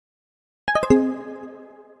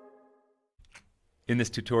In this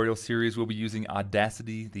tutorial series, we'll be using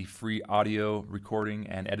Audacity, the free audio recording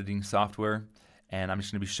and editing software. And I'm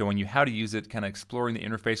just going to be showing you how to use it, kind of exploring the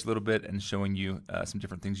interface a little bit and showing you some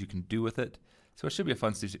different things you can do with it. So it should be a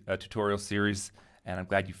fun tutorial series, and I'm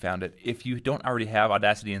glad you found it. If you don't already have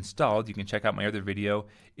Audacity installed, you can check out my other video.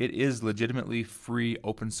 It is legitimately free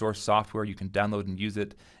open source software. You can download and use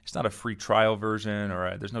it. It's not a free trial version,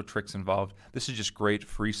 or there's no tricks involved. This is just great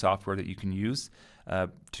free software that you can use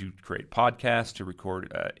to create podcasts, to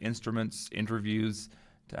record instruments, interviews.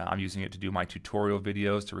 I'm using it to do my tutorial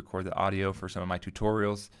videos, to record the audio for some of my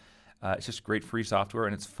tutorials. It's just great free software,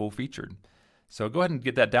 and it's full featured. So go ahead and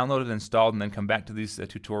get that downloaded and installed, and then come back to these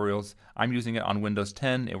tutorials. I'm using it on Windows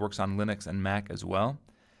 10. It works on Linux and Mac as well.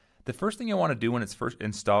 The first thing you want to do when it's first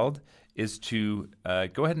installed is to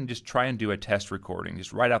go ahead and just try and do a test recording,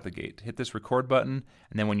 just right out the gate. Hit this record button,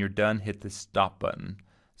 and then when you're done, hit this stop button.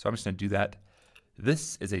 So I'm just going to do that.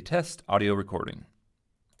 This is a test audio recording.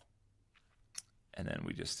 And then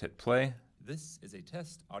we just hit play. This is a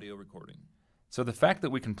test audio recording. So the fact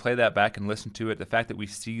that we can play that back and listen to it, the fact that we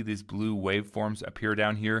see these blue waveforms appear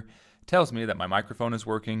down here, tells me that my microphone is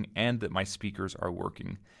working and that my speakers are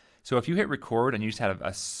working. So if you hit record and you just have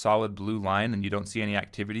a solid blue line and you don't see any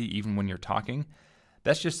activity even when you're talking,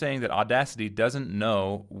 that's just saying that Audacity doesn't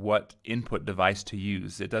know what input device to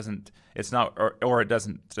use. The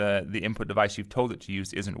input device you've told it to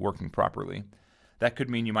use isn't working properly. That could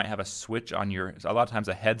mean you might have a switch on a lot of times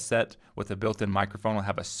a headset with a built-in microphone will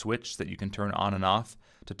have a switch that you can turn on and off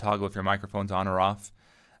to toggle if your microphone's on or off.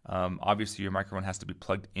 Obviously your microphone has to be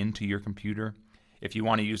plugged into your computer. If you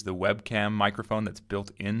want to use the webcam microphone that's built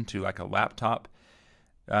into like a laptop,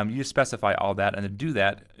 you just specify all that, and to do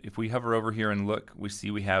that, if we hover over here and look, we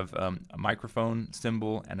see we have a microphone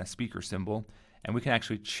symbol and a speaker symbol, and we can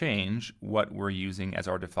actually change what we're using as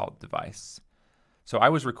our default device. So I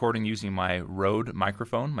was recording using my Rode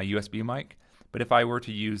microphone, my USB mic, but if I were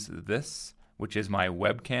to use this, which is my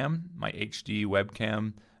webcam, my HD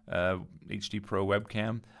webcam, HD Pro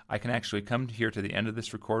webcam, I can actually come here to the end of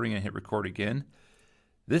this recording and hit record again.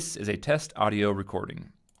 This is a test audio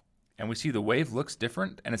recording. And we see the wave looks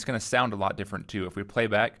different, and it's going to sound a lot different too. If we play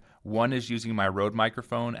back, one is using my Rode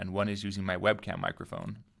microphone and one is using my webcam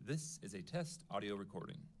microphone. This is a test audio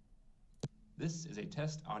recording. This is a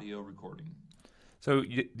test audio recording. So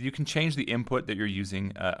you can change the input that you're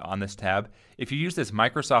using on this tab. If you use this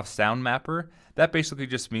Microsoft Sound Mapper, that basically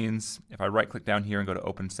just means, if I right-click down here and go to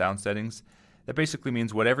Open Sound Settings, that basically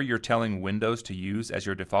means whatever you're telling Windows to use as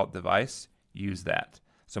your default device, use that.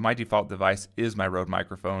 So my default device is my Rode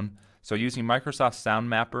microphone. So using Microsoft Sound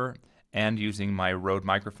Mapper and using my Rode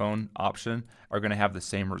microphone option are going to have the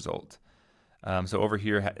same result. So over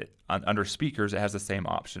here under speakers, it has the same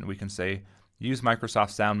option. We can say use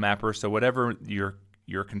Microsoft Sound Mapper. So whatever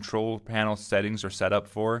your control panel settings are set up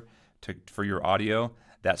for your audio,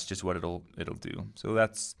 that's just what it'll do. So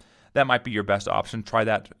that might be your best option. Try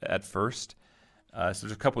that at first. So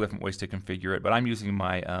there's a couple different ways to configure it, but I'm using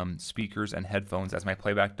my speakers and headphones as my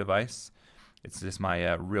playback device. It's just my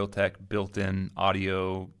Realtek built-in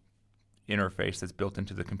audio interface that's built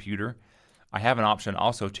into the computer. I have an option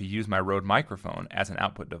also to use my Rode microphone as an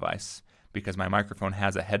output device because my microphone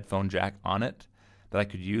has a headphone jack on it that I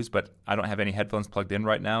could use, but I don't have any headphones plugged in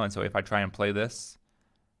right now, and so if I try and play this,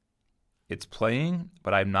 it's playing,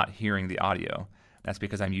 but I'm not hearing the audio. That's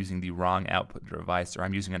because I'm using the wrong output device, or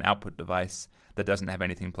I'm using an output device that doesn't have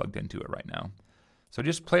anything plugged into it right now. So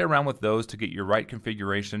just play around with those to get your right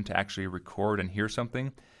configuration to actually record and hear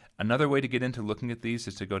something. Another way to get into looking at these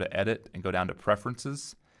is to go to Edit and go down to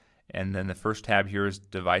Preferences, and then the first tab here is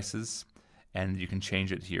Devices, and you can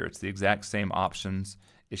change it here. It's the exact same options,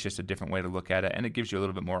 it's just a different way to look at it, and it gives you a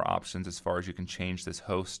little bit more options as far as you can change this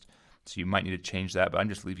host. So you might need to change that, but I'm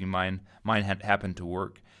just leaving mine. Mine happened to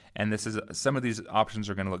work. And some of these options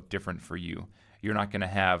are going to look different for you. You're not going to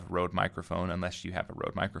have Rode microphone unless you have a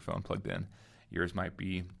Rode microphone plugged in. Yours might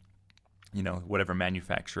be, whatever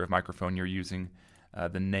manufacturer of microphone you're using.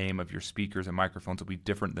 The name of your speakers and microphones will be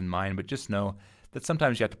different than mine, but just know that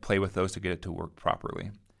sometimes you have to play with those to get it to work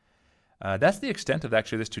properly. That's the extent of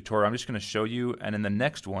actually this tutorial. I'm just going to show you, and in the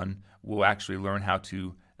next one, we'll actually learn how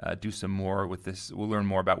to do some more with this. We'll learn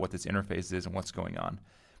more about what this interface is and what's going on.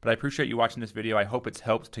 But I appreciate you watching this video. I hope it's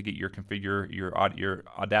helped to get your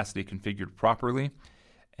Audacity configured properly.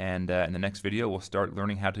 And in the next video, we'll start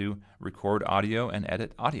learning how to record audio and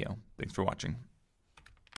edit audio. Thanks for watching.